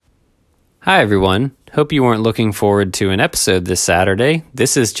Hi, everyone. Hope you weren't looking forward to an episode this Saturday.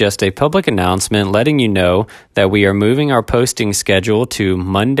 This is just a public announcement letting you know that we are moving our posting schedule to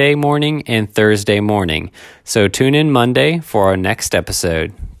Monday morning and Thursday morning. So tune in Monday for our next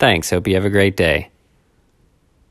episode. Thanks. Hope you have a great day.